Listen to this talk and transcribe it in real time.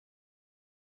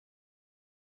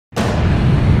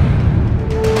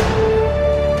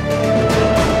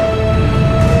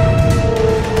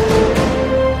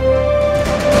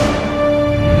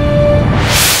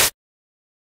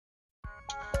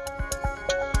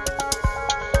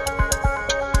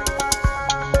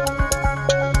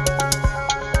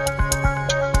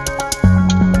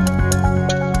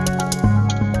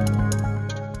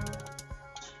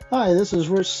This is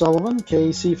Rich Sullivan,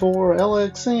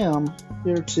 KC4LXM,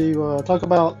 here to talk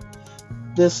about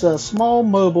this small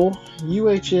mobile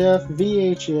UHF,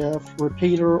 VHF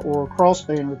repeater or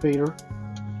crossband repeater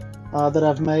that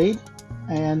I've made,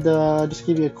 and just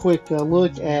give you a quick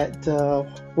look at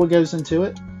what goes into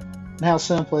it and how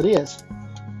simple it is.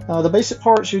 The basic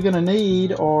parts you're going to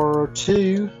need are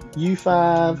two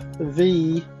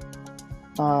U5V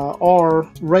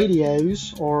R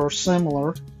radios or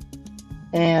similar,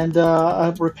 and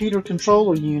a repeater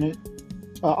controller unit,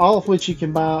 all of which you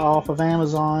can buy off of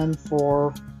Amazon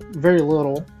for very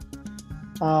little.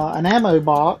 An ammo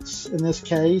box, in this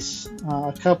case,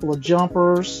 a couple of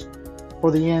jumpers for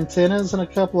the antennas, and a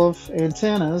couple of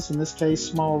antennas, in this case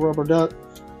small rubber duck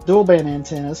dual band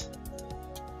antennas.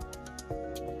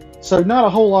 So not a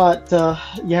whole lot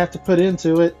you have to put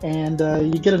into it, and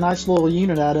you get a nice little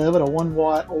unit out of it, a 1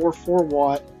 watt or 4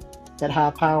 watt at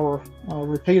high power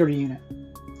repeater unit.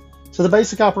 So the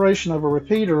basic operation of a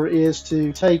repeater is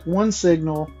to take one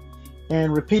signal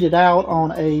and repeat it out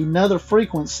on another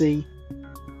frequency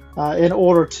in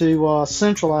order to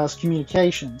centralize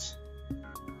communications.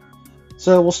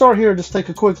 So we'll start here, just take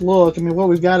a quick look. I mean, what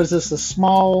we've got is just a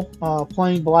small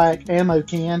plain black ammo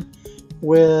can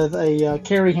with a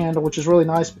carry handle, which is really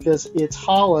nice because it's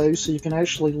hollow, so you can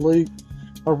actually loop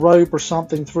a rope or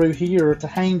something through here to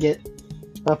hang it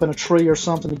up in a tree or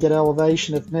something to get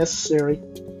elevation if necessary.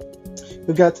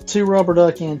 We've got the two rubber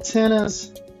duck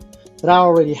antennas that I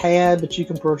already had, but you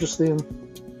can purchase them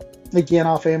again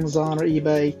off Amazon or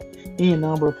eBay, any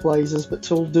number of places, but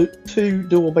two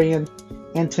dual band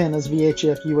antennas,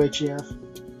 VHF,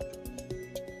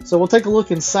 UHF. So we'll take a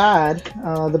look inside.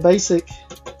 The basic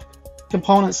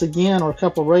components again are a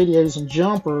couple of radios and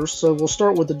jumpers. So we'll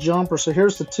start with the jumper. So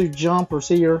here's the two jumpers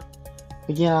here.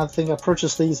 Again, I think I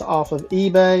purchased these off of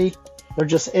eBay. They're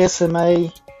just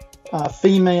SMA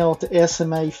female to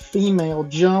SMA female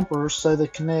jumpers, so they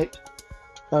connect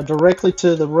directly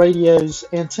to the radio's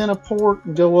antenna port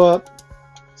and go up,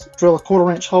 drill a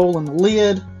 1/4 inch hole in the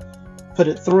lid, put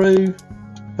it through,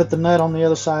 put the nut on the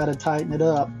other side and tighten it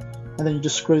up, and then you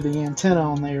just screw the antenna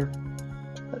on there.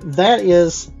 That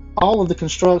is all of the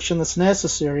construction that's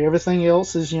necessary. Everything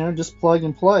else is, just plug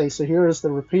and play. So here is the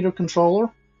repeater controller,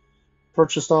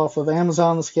 purchased off of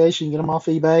Amazon in this case. You can get them off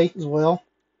eBay as well.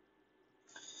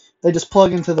 They just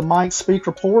plug into the mic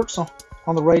speaker ports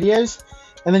on the radios,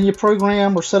 and then you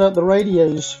program or set up the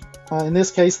radios. In this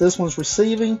case, this one's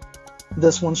receiving,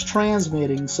 this one's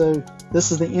transmitting. So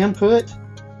this is the input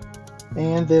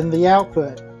and then the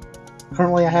output.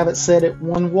 Currently I have it set at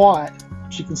 1 watt.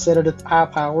 You can set it at high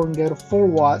power and go to 4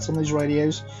 watts on these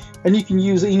radios, and you can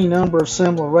use any number of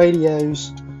similar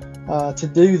radios to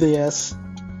do this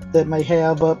that may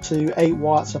have up to 8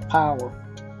 watts of power.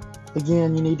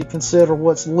 Again, you need to consider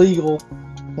what's legal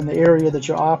in the area that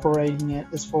you're operating at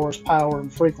as far as power and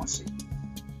frequency.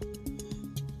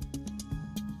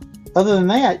 Other than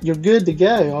that, you're good to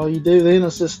go. All you do then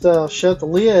is just shut the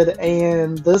lid,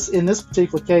 and in this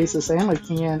particular case, this ammo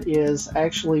can is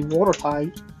actually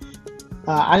watertight.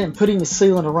 I didn't put any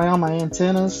sealant around my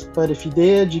antennas, but if you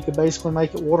did, you could basically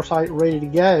make it watertight and ready to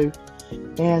go,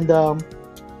 and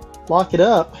lock it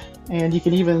up. And you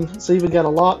can even got a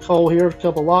lock hole here, a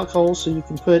couple of lock holes, so you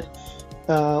can put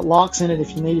locks in it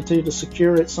if you needed to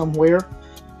secure it somewhere.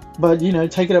 But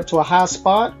take it up to a high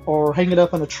spot or hang it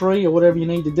up in a tree or whatever you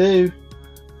need to do,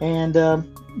 and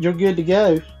you're good to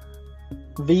go.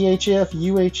 VHF,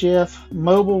 UHF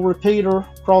mobile repeater,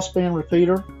 crossband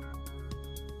repeater.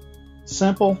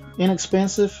 Simple,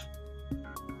 inexpensive,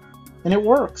 and it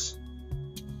works.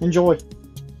 Enjoy.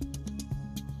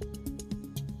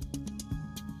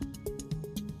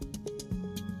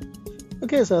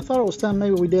 Okay, so I thought it was time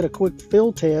maybe we did a quick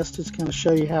field test just to kind of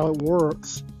show you how it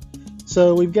works.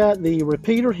 So we've got the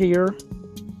repeater here,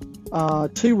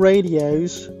 two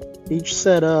radios, each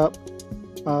set up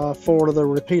for the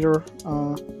repeater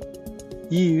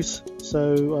use.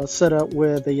 So set up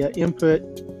with the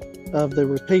input of the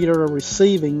repeater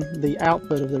receiving the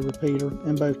output of the repeater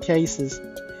in both cases.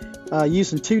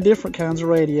 Using two different kinds of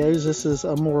radios. This is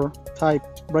a more type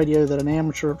radio that an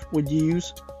amateur would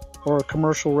use, or a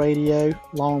commercial radio,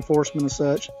 law enforcement and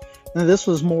such. And this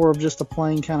was more of just a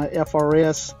plain kind of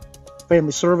FRS,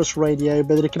 family service radio,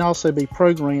 but it can also be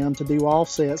programmed to do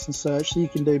offsets and such, so you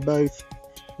can do both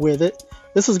with it.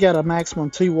 This has got a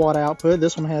maximum 2 watt output.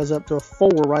 This one has up to a 4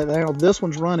 right now. This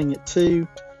one's running at 2.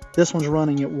 This one's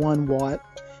running at 1 watt.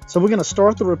 So we're going to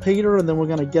start the repeater, and then we're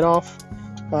going to get off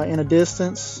in a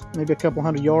distance, maybe a couple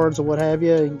hundred yards or what have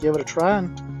you, and give it a try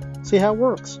and see how it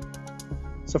works.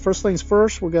 So first things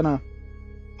first, we're going to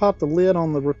pop the lid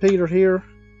on the repeater here,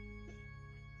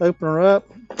 open her up,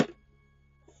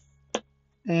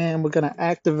 and we're going to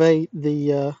activate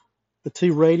the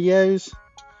two radios.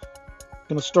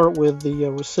 Going to start with the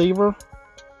receiver.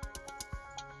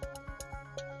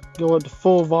 Go up to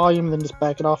full volume, then just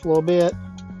back it off a little bit.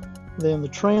 Then the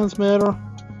transmitter,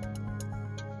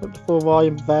 up to full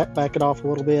volume, back it off a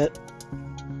little bit.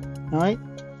 All right,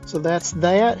 so that's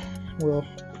that. We'll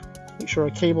make sure our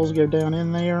cables go down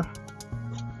in there.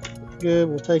 Good.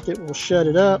 We'll take it. We'll shut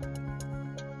it up.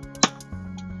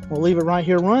 We'll leave it right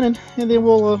here running, and then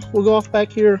we'll go off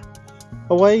back here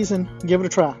a ways and give it a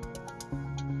try.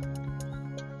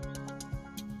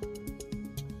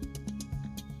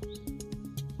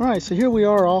 Alright, so here we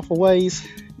are off a ways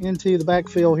into the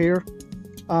backfill here.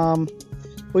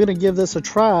 We're going to give this a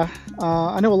try.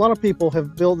 I know a lot of people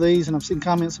have built these, and I've seen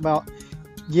comments about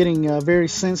getting very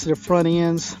sensitive front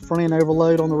end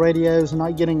overload on the radios and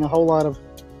not getting a whole lot of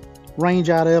range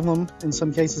out of them. In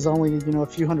some cases only a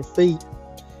few hundred feet.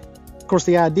 Of course,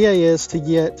 the idea is to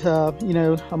get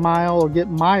a mile or get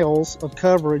miles of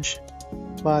coverage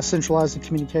by centralizing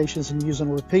communications and using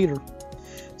a repeater.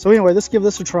 So anyway, let's give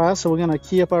this a try. So we're going to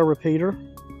key up our repeater.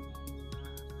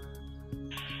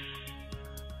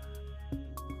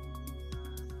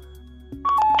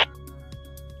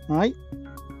 All right.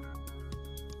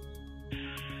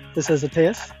 This is a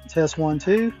test. Test 1,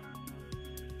 2.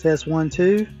 Test 1,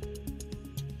 2.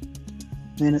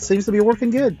 And it seems to be working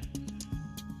good.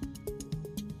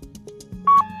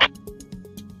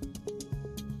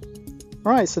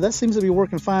 All right, so that seems to be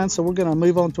working fine. So we're going to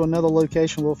move on to another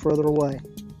location a little further away.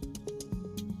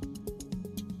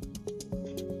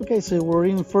 Okay, so we're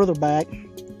even further back.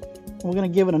 We're going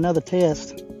to give it another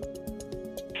test.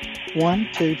 1,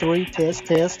 2, 3, test,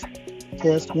 test.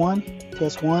 Test 1,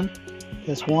 test 1,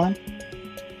 test 1.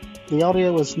 The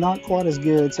audio is not quite as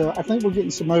good, so I think we're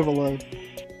getting some overload.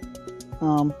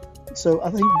 So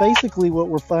I think basically what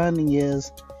we're finding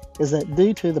is that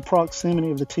due to the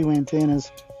proximity of the two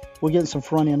antennas, we're getting some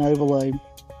front end overload.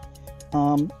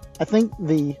 I think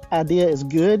the idea is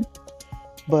good,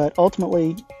 but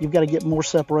ultimately you've got to get more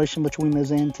separation between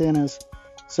those antennas.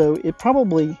 So it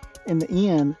probably, in the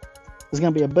end, is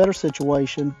going to be a better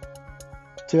situation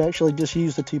to actually just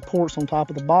use the two ports on top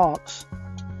of the box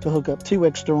to hook up two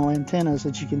external antennas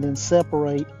that you can then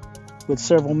separate with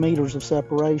several meters of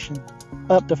separation.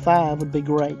 Up to 5 would be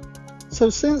great. So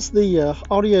since the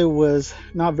audio was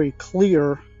not very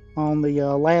clear on the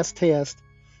last test,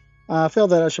 I felt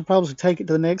that I should probably take it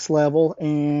to the next level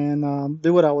and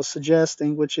do what I was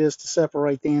suggesting, which is to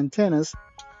separate the antennas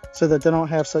so that they don't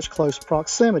have such close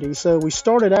proximity. So we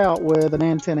started out with an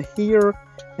antenna here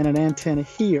and an antenna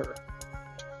here.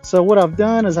 So what I've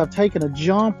done is I've taken a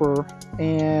jumper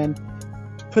and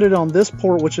put it on this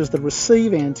port, which is the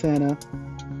receive antenna,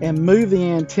 and moved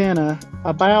the antenna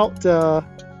about 8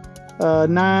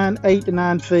 to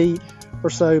 9 feet or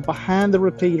so behind the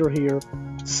repeater here,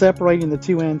 separating the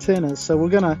two antennas. So we're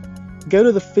going to go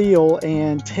to the field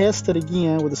and test it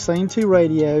again with the same two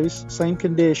radios, same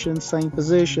conditions, same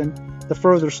position, the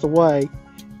furthest away,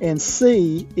 and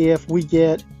see if we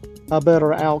get a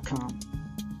better outcome.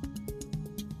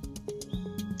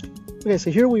 Okay,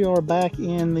 so here we are back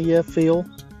in the field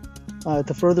at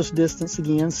the furthest distance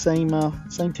again, same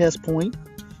test point,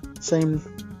 same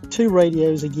two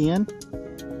radios again.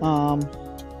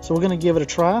 So we're going to give it a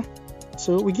try,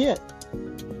 see what we get.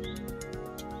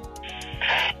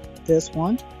 Test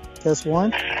 1, test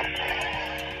 1,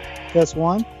 test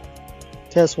 1,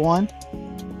 test 1,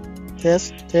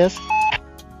 test, test.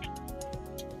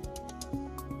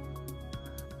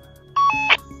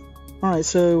 Alright,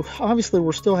 so obviously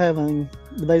we're still having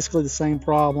basically the same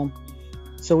problem.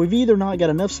 So we've either not got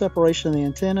enough separation of the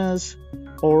antennas,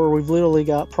 or we've literally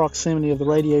got proximity of the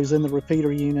radios in the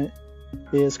repeater unit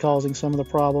is causing some of the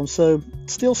problems. So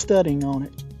still studying on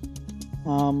it.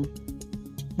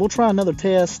 We'll try another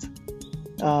test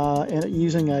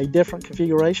using a different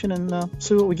configuration and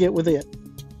see what we get with it.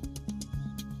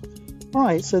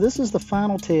 Alright, so this is the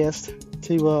final test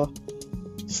to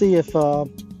see if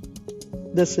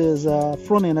this is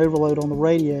front end overload on the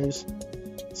radios.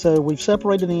 So we've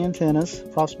separated the antennas,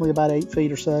 approximately about 8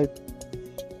 feet or so.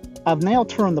 I've now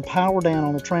turned the power down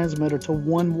on the transmitter to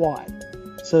 1 watt.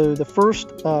 So the first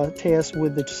test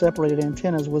with the separated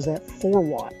antennas was at 4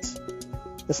 watts.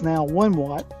 It's now 1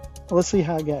 watt. Well, let's see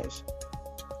how it goes.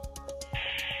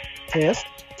 Test,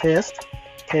 test,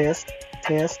 test,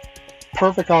 test.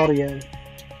 Perfect audio.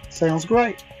 Sounds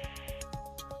great.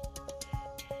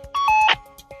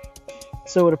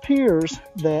 So it appears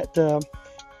that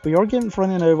we are getting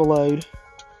front end overload.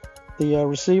 The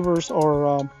receivers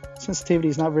are sensitivity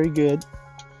is not very good.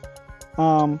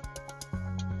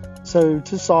 So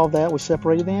to solve that, we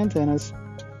separated the antennas.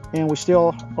 and we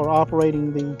still are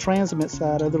operating the transmit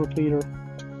side of the repeater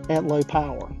at low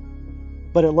power.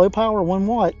 But at low power, 1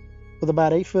 watt, with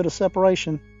about 8 foot of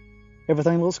separation,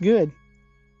 everything looks good.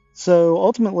 So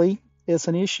ultimately, it's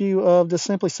an issue of just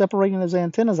simply separating those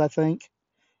antennas, I think.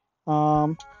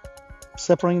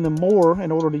 Separating them more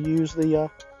in order to use the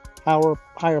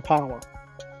higher power. All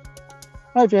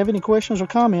right, if you have any questions or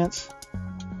comments,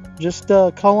 just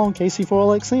call on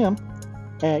KC4LXM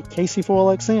at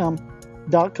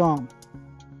kc4lxm.com.